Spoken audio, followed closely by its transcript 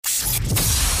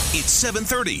It's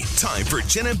 7:30. Time for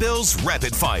Jen and Bill's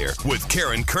Rapid Fire with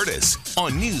Karen Curtis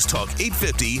on News Talk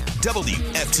 850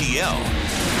 WFTL.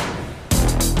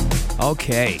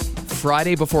 Okay.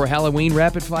 Friday before Halloween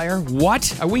Rapid Fire?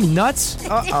 What? Are we nuts?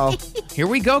 Uh-oh. Here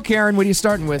we go, Karen. What are you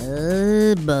starting with?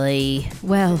 Oh, boy.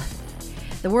 Well,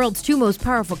 the world's two most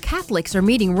powerful Catholics are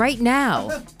meeting right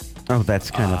now. Oh, that's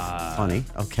kind of funny.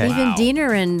 Okay. Even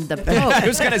Diener and the Pope. I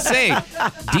was going to say,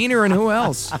 Diener and who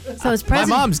else? So it's My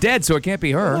mom's dead, so it can't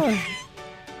be her.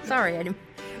 Sorry.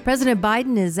 President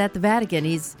Biden is at the Vatican.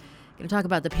 He's going to talk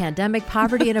about the pandemic,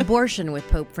 poverty, and abortion with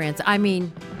Pope Francis. I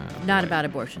mean, not about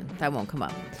abortion. That won't come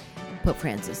up. Pope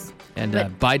Francis. And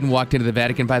Biden walked into the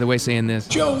Vatican, by the way, saying this.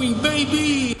 Joey,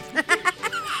 baby!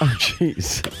 Oh,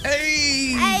 jeez.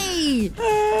 Hey!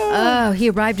 Oh, he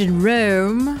arrived in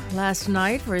Rome last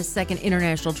night for his second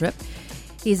international trip.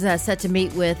 He's set to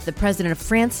meet with the president of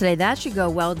France today. That should go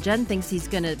well. Jen thinks he's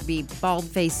going to be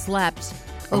bald-faced slapped,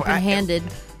 open-handed.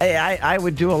 I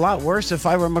would do a lot worse if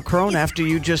I were Macron after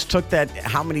you just took that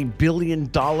how many $1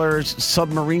 billion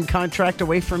submarine contract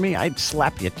away from me. I'd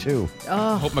slap you, too.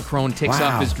 Oh. Hope Macron takes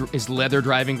off his leather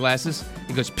driving glasses.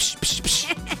 He goes, psh, psh,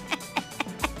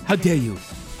 psh. How dare you?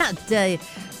 How dare you?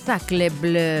 Sacre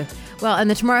bleu. Well, and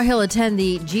then tomorrow he'll attend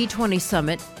the G20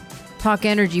 summit, talk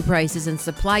energy prices and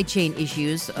supply chain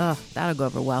issues. Oh, that'll go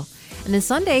over well. And then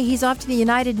Sunday, he's off to the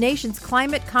United Nations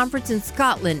Climate Conference in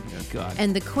Scotland. Oh, God.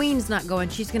 And the Queen's not going.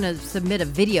 She's going to submit a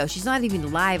video. She's not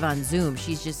even live on Zoom.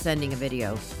 She's just sending a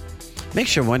video.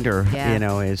 Makes you wonder,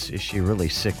 is she really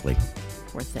sickly?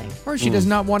 Poor thing. Or she does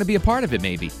not want to be a part of it,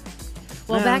 maybe.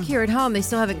 Well, back here at home, they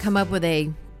still haven't come up with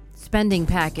a spending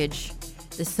package,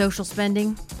 the social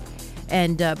spending.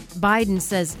 And Biden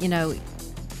says,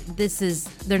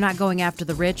 they're not going after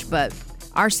the rich, but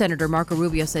our Senator Marco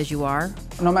Rubio says you are.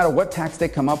 No matter what tax they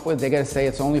come up with, they got to say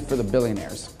it's only for the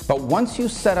billionaires. But once you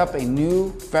set up a new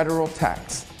federal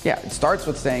tax, it starts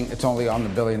with saying it's only on the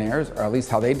billionaires, or at least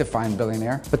how they define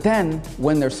billionaire. But then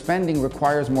when their spending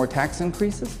requires more tax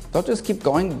increases, they'll just keep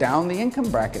going down the income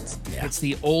brackets. Yeah. It's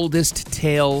the oldest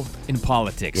tale in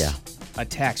politics. Yeah. A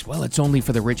tax, well, it's only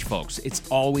for the rich folks. It's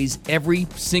always, every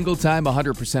single time,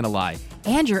 100% a lie.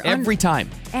 And your every time.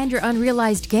 And your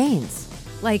unrealized gains,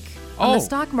 like on the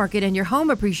stock market and your home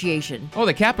appreciation. Oh,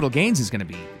 the capital gains is going to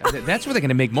be, that's where they're going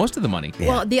to make most of the money. Yeah.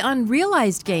 Well, the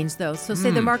unrealized gains, though. So say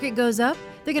the market goes up,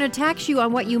 they're going to tax you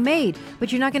on what you made,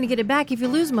 but you're not going to get it back if you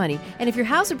lose money. And if your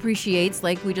house appreciates,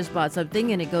 like we just bought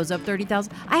something and it goes up $30,000,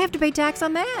 I have to pay tax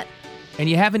on that. And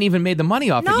you haven't even made the money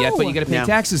off it yet, but you got to pay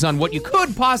taxes on what you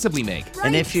could possibly make. Right.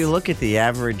 And if you look at the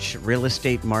average real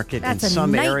estate market, in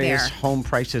some areas, home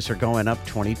prices are going up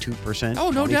 22%. Oh,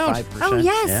 no doubt. Oh,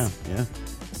 yes. Yeah.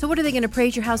 So what are they going to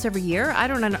praise your house every year? I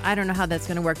don't know how that's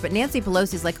going to work. But Nancy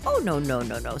Pelosi's like, oh,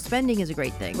 no. Spending is a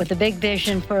great thing. With a big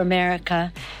vision for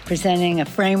America, presenting a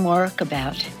framework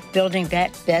about building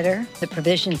back better. The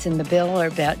provisions in the bill are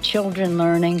about children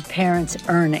learning, parents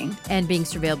earning. And being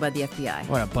surveilled by the FBI.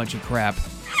 What a bunch of crap.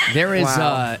 There is,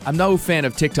 I'm no fan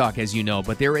of TikTok, as you know,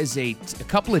 but there is a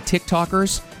couple of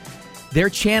TikTokers. Their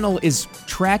channel is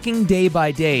tracking day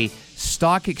by day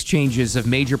stock exchanges of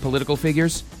major political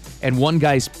figures. And one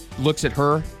guy looks at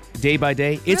her day by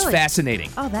day. It's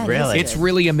fascinating. Oh, that really? is It's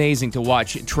really amazing to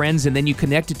watch trends, and then you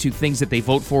connect it to things that they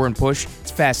vote for and push. It's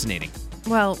fascinating.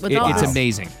 Well, it's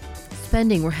amazing.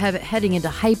 Spending, we're heading into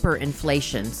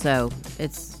hyperinflation, so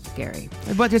it's scary.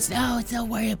 But don't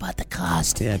worry about the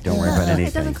cost. Yeah, don't worry about anything.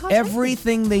 It doesn't cost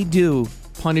Everything they do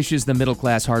punishes the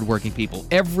middle-class, hardworking people.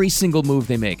 Every single move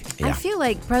they make. Yeah. I feel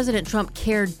like President Trump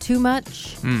cared too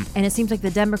much, and it seems like the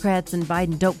Democrats and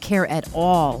Biden don't care at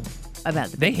all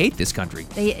about the They hate this country.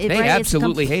 They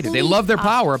absolutely hate it. They love their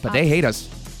power, but they hate us.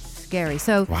 Scary.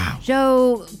 So,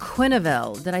 Joe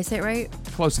Quenneville, did I say it right?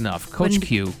 Close enough. Coach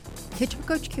Q.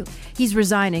 Coach Q. He's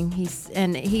resigning.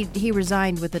 He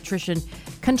resigned with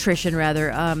contrition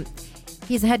rather.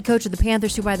 He's the head coach of the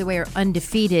Panthers, who, by the way, are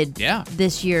undefeated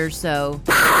this year. So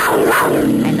I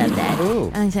love that.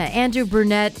 Ooh. Andrew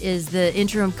Burnett is the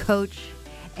interim coach,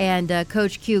 and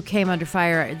Coach Q came under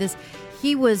fire.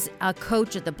 He was a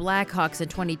coach at the Blackhawks in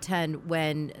 2010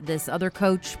 when this other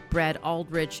coach, Brad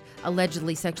Aldrich,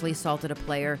 allegedly sexually assaulted a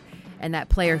player. And that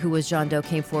player who was John Doe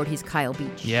came forward. He's Kyle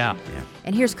Beach. Yeah.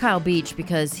 And here's Kyle Beach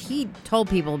because he told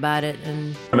people about it.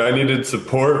 And I needed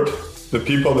support. The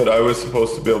people that I was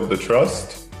supposed to be able to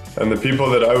trust and the people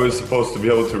that I was supposed to be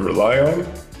able to rely on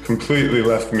completely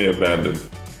left me abandoned.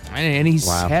 And he's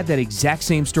had that exact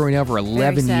same story now for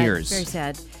 11 years. Very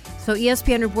sad. So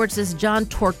ESPN reports this John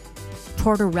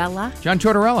Tortorella. John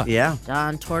Tortorella. Yeah.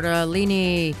 John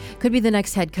Tortellini could be the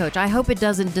next head coach. I hope it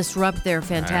doesn't disrupt their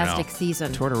fantastic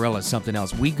season. Tortorella is something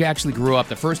else. We actually grew up,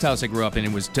 the first house I grew up in,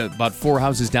 it was about 4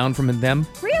 houses down from them.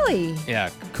 Really? Yeah,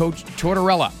 Coach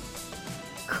Tortorella.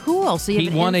 Cool. So He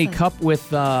won a cup with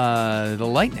the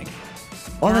Lightning.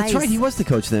 Oh, that's Nice. right. He was the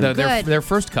coach then. Their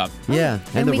first cup. Yeah,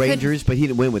 And and the we could- Rangers, but he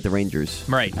didn't win with the Rangers.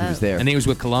 Right. He was there. And he was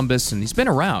with Columbus, and he's been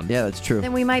around. Yeah, that's true.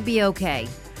 Then we might be okay.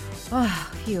 Oh,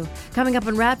 phew. Coming up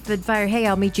on Rapid Fire, hey,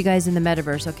 I'll meet you guys in the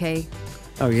metaverse, okay?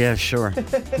 Oh, yeah, sure.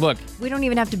 Look, We don't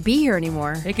even have to be here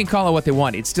anymore. they can call it what they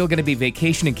want. It's still going to be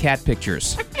vacation and cat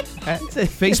pictures.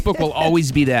 Facebook will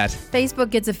always be that. Facebook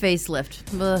gets a facelift.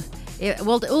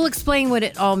 We'll explain what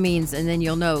it all means, and then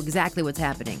you'll know exactly what's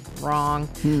happening. Wrong.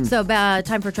 So,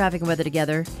 time for traffic and weather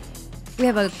together. We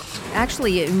have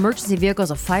actually emergency vehicles,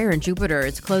 a fire in Jupiter.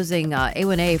 It's closing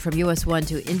A1A from US 1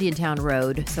 to Indiantown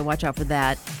Road, so watch out for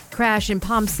that. Crash in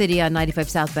Palm City on 95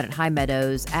 southbound at High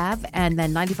Meadows Ave, and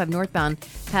then 95 northbound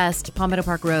past Palmetto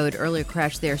Park Road. Earlier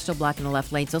crash there, still blocking the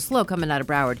left lane, so slow coming out of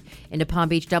Broward into Palm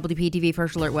Beach. WPTV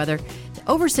first alert weather.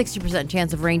 Over 60%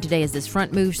 chance of rain today as this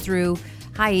front moves through.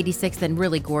 High 86, then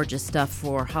really gorgeous stuff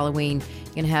for Halloween.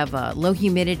 You're going to have low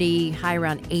humidity, high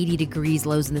around 80 degrees,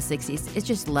 lows in the 60s. It's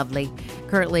just lovely.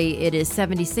 Currently, it is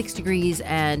 76 degrees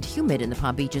and humid in the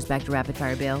Palm Beaches. Back to Rapid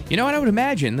Fire, Bill. You know what? I would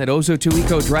imagine that Ozo2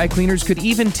 Eco dry cleaners could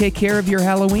even take care of your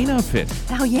Halloween outfit.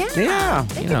 Oh, yeah. Yeah.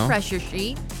 They You can know. press your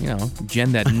sheet. You know,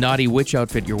 Jen, that naughty witch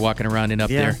outfit you're walking around in up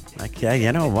Yeah. there. Like, yeah,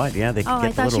 you know what? Yeah, they Oh, can I get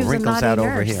the thought she little was a wrinkles naughty out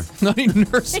over nurse. here. Naughty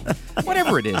nurse.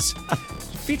 Whatever it is.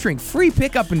 Featuring free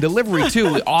pickup and delivery,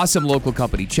 too. Awesome local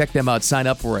company. Check them out. Sign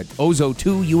up for it.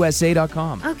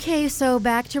 Ozo2USA.com. Okay, so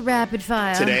back to Rapid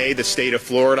Fire. Today, the state of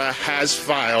Florida has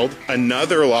filed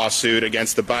another lawsuit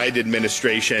against the Biden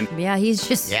administration. Yeah, he's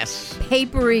just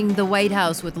papering the White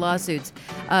House with lawsuits.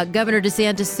 Governor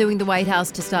DeSantis suing the White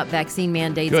House to stop vaccine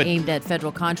mandates Good. aimed at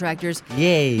federal contractors.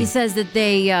 Yay. He says that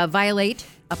they violate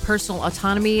a personal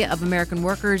autonomy of American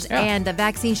workers and the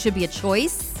vaccine should be a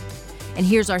choice. And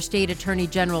here's our state attorney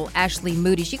general, Ashley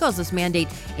Moody. She calls this mandate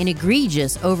an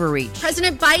egregious overreach.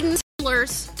 President Biden's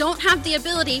rulers don't have the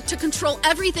ability to control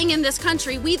everything in this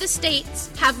country. We, the states,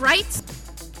 have rights.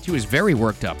 She was very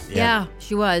worked up. Yeah,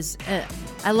 she was.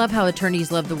 I love how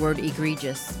attorneys love the word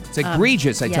egregious. It's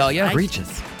egregious, I tell you.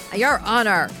 Egregious. Your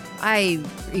Honor, I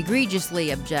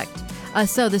egregiously object.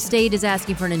 So the state is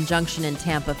asking for an injunction in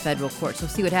Tampa federal court. So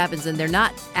see what happens. And they're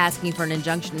not asking for an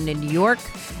injunction in New York.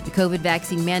 The COVID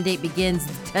vaccine mandate begins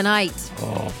tonight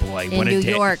Oh, boy. in What a New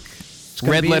day. York. It's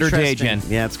gonna Red be letter day, interesting. Jen.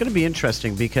 Yeah, it's going to be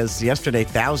interesting because yesterday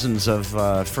thousands of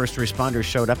first responders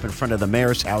showed up in front of the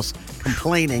mayor's house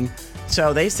complaining.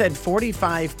 So they said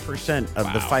 45%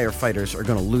 of the firefighters are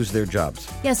going to lose their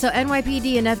jobs. Yeah, so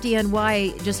NYPD and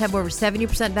FDNY just have over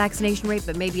 70% vaccination rate,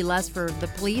 but maybe less for the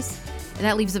police. And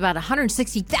that leaves about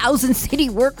 160,000 city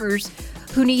workers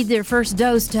who need their first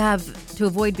dose to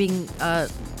avoid being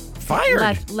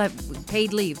Fired.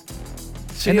 Paid leave.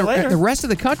 See And you later. the rest of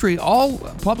the country, all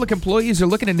public employees are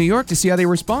looking at New York to see how they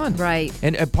respond. Right.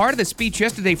 And part of the speech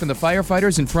yesterday from the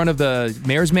firefighters in front of the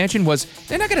mayor's mansion was,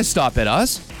 they're not going to stop at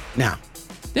us. Now,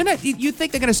 They're not. You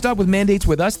think they're going to stop with mandates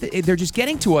with us? They're just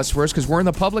getting to us first because we're in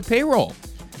the public payroll.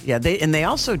 yeah, they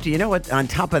also, do you know what, on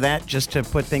top of that, just to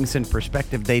put things in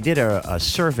perspective, they did a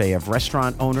survey of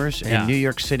restaurant owners Yeah. in New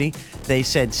York City. They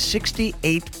said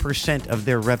 68% of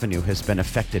their revenue has been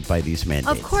affected by these mandates.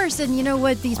 Of course, and you know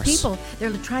what? These people,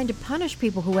 they're trying to punish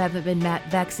people who haven't been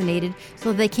vaccinated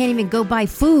so they can't even go buy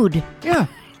food. Yeah.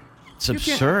 It's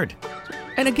absurd.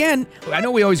 And again, I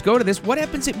know we always go to this. What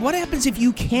happens if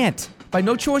you can't? By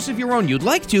no choice of your own, you'd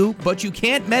like to, but you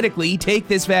can't medically take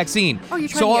this vaccine. Oh, you're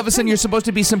trying so to all get of a sudden, pregnant. you're supposed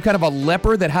to be some kind of a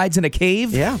leper that hides in a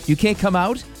cave? Yeah. You can't come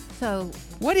out? So,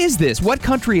 What is this? What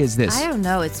country is this? I don't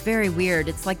know. It's very weird.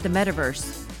 It's like the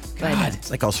metaverse. But God. It's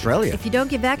like Australia. if you don't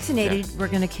get vaccinated, we're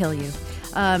going to kill you.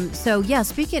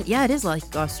 It is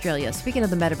like Australia. Speaking of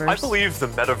the metaverse. I believe the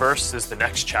metaverse is the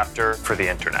next chapter for the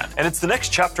internet. And it's the next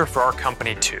chapter for our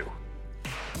company, too.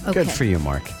 Okay. Good for you,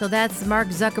 Mark. So that's Mark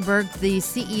Zuckerberg, the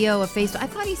CEO of Facebook. I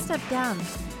thought he stepped down.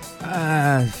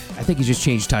 I think he just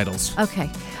changed titles. Okay.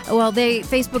 Well,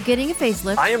 Facebook getting a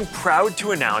facelift. I am proud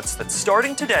to announce that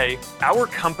starting today, our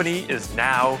company is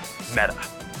now Meta.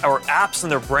 Our apps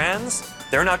and their brands,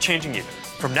 they're not changing either.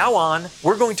 From now on,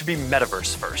 we're going to be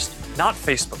Metaverse first, not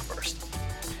Facebook first.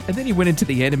 And then he went into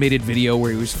the animated video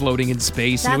where he was floating in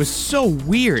space, and it was so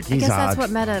weird. I guess that's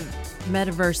what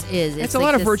metaverse is. It's a like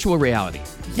lot of this- virtual reality.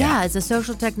 Yeah, it's a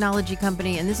social technology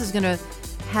company, and this is going to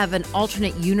have an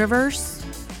alternate universe.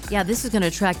 Yeah, this is going to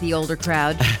attract the older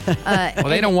crowd. Well,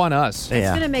 they don't want us. It's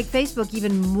going to make Facebook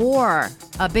even more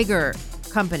a bigger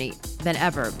company. than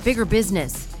ever. Bigger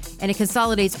business. And it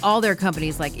consolidates all their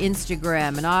companies like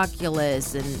Instagram and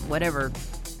Oculus and whatever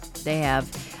they have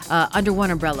under one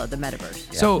umbrella, the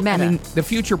metaverse. So, Meta. I mean, the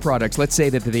future products, let's say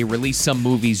that they release some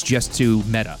movies just to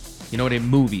Meta. You know what I mean?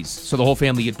 Movies. So the whole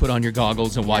family could put on your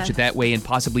goggles and watch it that way and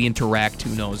possibly interact.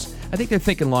 Who knows? I think they're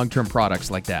thinking long-term products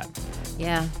like that.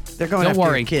 Yeah. They're going Don't after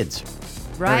worry. your kids.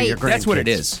 Right. Your That's what it grandkids.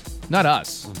 is. Not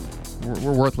us.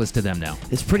 We're worthless to them now.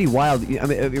 It's pretty wild. I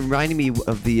mean, it reminded me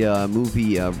of the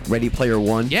movie Ready Player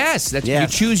One. Yes, you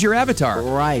choose your avatar.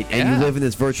 Right, and you live in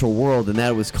this virtual world, and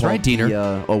that was called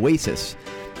the Oasis.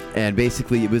 And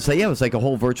basically, it was like a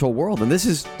whole virtual world, and this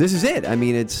is it. I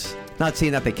mean, it's not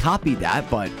saying that they copied that,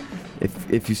 but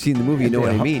if you've seen the movie, you know what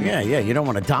I mean. Yeah, you don't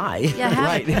want to die. Yeah,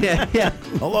 Right. Yeah.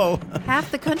 Hello. half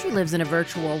the country lives in a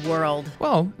virtual world.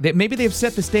 Well, maybe they've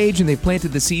set the stage and they've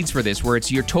planted the seeds for this, where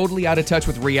you're totally out of touch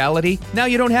with reality. Now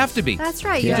you don't have to be. That's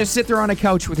right. You just sit there on a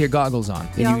couch with your goggles on.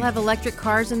 You all have electric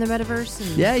cars in the metaverse.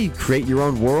 And Yeah, you create your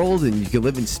own world, and you can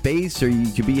live in space, or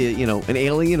you could be an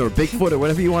alien or Bigfoot or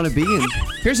whatever you want to be. And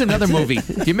Here's another movie.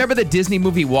 Do you remember the Disney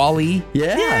movie WALL-E?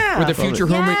 yeah, Where the future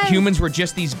humans were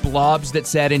just these blobs that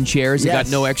sat in chairs and got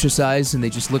no exercise, and they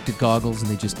just looked at goggles,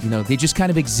 and they just kind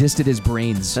of existed as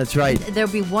brains. That's right. there'll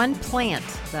be one plant,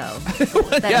 though,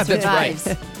 that Yeah, that's survives.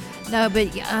 No, but,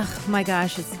 oh my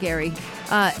gosh, it's scary.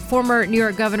 Former New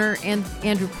York Governor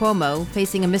Andrew Cuomo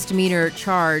facing a misdemeanor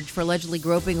charge for allegedly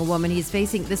groping a woman. He's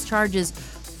facing, this charge is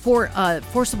for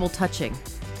forcible touching.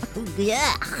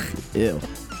 Yeah. Ew.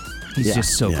 He's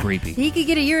just so creepy. He could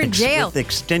get a year in jail. With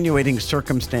extenuating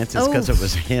circumstances because it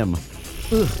was him.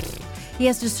 He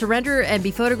has to surrender and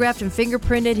be photographed and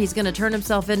fingerprinted. He's going to turn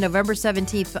himself in November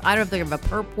 17th. I don't know if they're going to have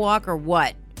a perp walk or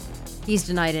what. He's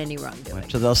denied any wrongdoing.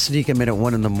 So they'll sneak him in at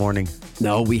 1 a.m.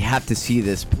 No, we have to see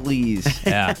this, please.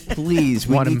 Yeah. Please,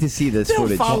 we need to see this They'll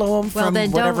footage. follow him Well, from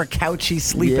then whatever don't- couch he's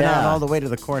sleeping on all the way to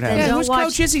the courthouse. Then don't Whose watch-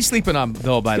 couch is he sleeping on,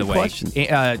 though, by the way? question.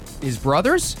 His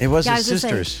brothers? It was Guys, his listen,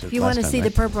 sisters. if you want to see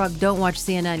the perp walk, don't watch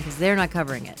CNN because they're not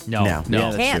covering it. No. No.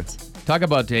 Yeah, that's Can't. Talk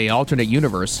about a alternate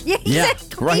universe. Yeah, Yeah,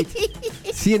 exactly. right.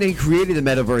 CNN created the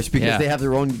metaverse because they have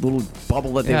their own little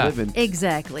bubble that they live in.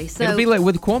 Exactly. So It'll be like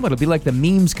with Cuomo. It'll be like the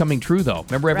memes coming true, though.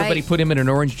 Remember, everybody Right. put him in an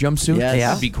orange jumpsuit. Yes. Yeah.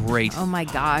 That'd be great. oh my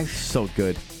gosh. So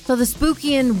good. So the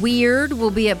spooky and weird will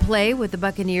be at play with the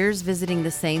Buccaneers visiting the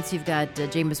Saints. You've got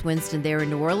Jameis Winston there in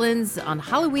New Orleans on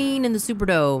Halloween in the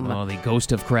Superdome. Oh, the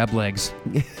ghost of crab legs.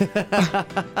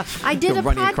 I did a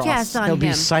running podcast across. on He'll him.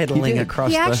 be sidling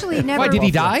across He the... actually never. Why did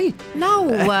he die? No.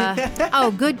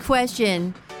 Oh, good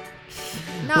question.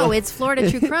 No, it's Florida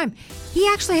true crime. He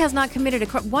actually has not committed a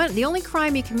crime. The only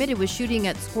crime he committed was shooting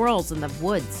at squirrels in the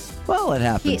woods. Well, it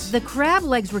happens. The crab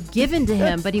legs were given to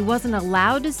him, but he wasn't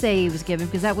allowed to say he was given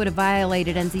because that would have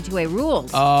violated NCAA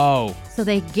rules. Oh. So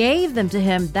they gave them to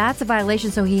him. That's a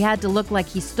violation. So he had to look like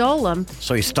he stole them.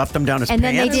 So he stuffed them down his And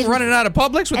then pants? they He's didn't- running out of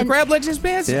Publix with the crab legs in his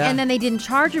pants? Yeah. And then they didn't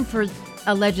charge him for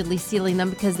allegedly stealing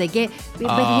them because they gave.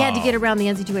 But he had to get around the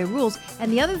NCAA rules.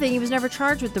 And the other thing, he was never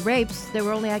charged with the rapes. There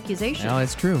were only accusations. No,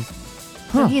 that's true.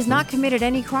 So he's not committed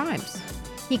any crimes.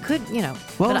 He could, Well-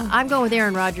 but I'm going with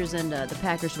Aaron Rodgers and the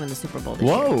Packers to win the Super Bowl this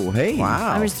year. Whoa, hey.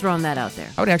 Wow. I'm just throwing that out there.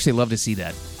 I would actually love to see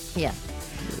that. Yeah.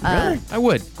 I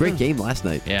would. Great game last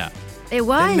night. Yeah. It Didn't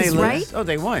was, they lose? right? Oh,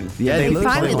 they won. Yeah, they they lose.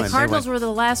 Finally, They the won. They Cardinals won. were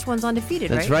the last ones undefeated,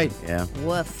 That's right? right. Yeah.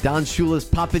 Woof. Don Shula's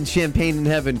popping champagne in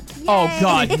heaven. Oh,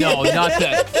 God, no, not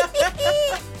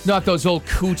that. Not those old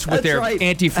coots with That's their right.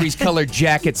 antifreeze colored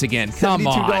jackets again. Come 72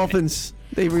 on. Dolphins.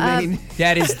 They remain.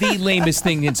 That is the lamest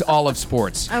thing in all of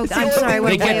sports. Oh, I'm sorry. They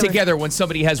wait, get wait. together when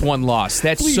somebody has one loss.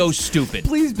 That's Please. so stupid.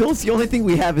 Please, Bill, it's the only thing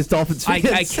we have is Dolphins fans.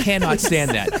 I cannot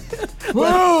stand that.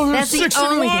 Whoa, That's the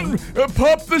only thing.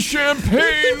 Pop the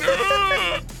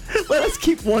champagne. Let us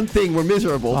keep one thing. We're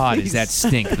miserable. God, please. does that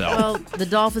stink, though? Well, the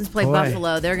Dolphins play Boy.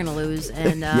 Buffalo. They're going to lose.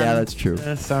 And Yeah, that's true.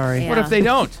 Sorry. Yeah. What if they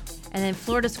don't? And then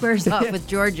Florida squares off with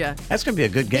Georgia. That's going to be a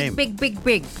good game. Big, big,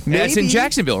 big. That's in Maybe.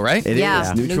 Jacksonville, right? It is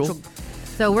Yeah, neutral.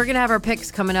 So we're going to have our picks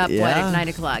coming up, at 9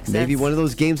 o'clock. So Maybe that's- one of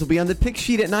those games will be on the pick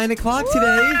sheet at 9 o'clock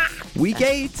today. Week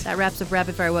 8. That wraps up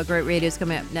Rapid Fire. What great radio is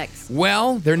coming up next?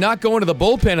 Well, they're not going to the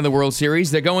bullpen in the World Series.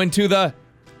 They're going to the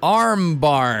arm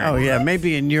barn. Oh, yeah.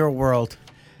 Maybe in your world.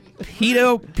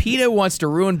 PETA wants to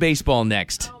ruin baseball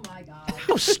next.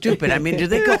 How stupid. I mean, do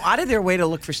they go out of their way to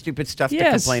look for stupid stuff to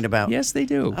complain about? Yes, they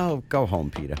do. Oh, go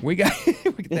home, PETA. We got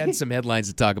some headlines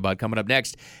to talk about coming up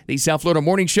next. The South Florida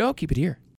Morning Show. Keep it here.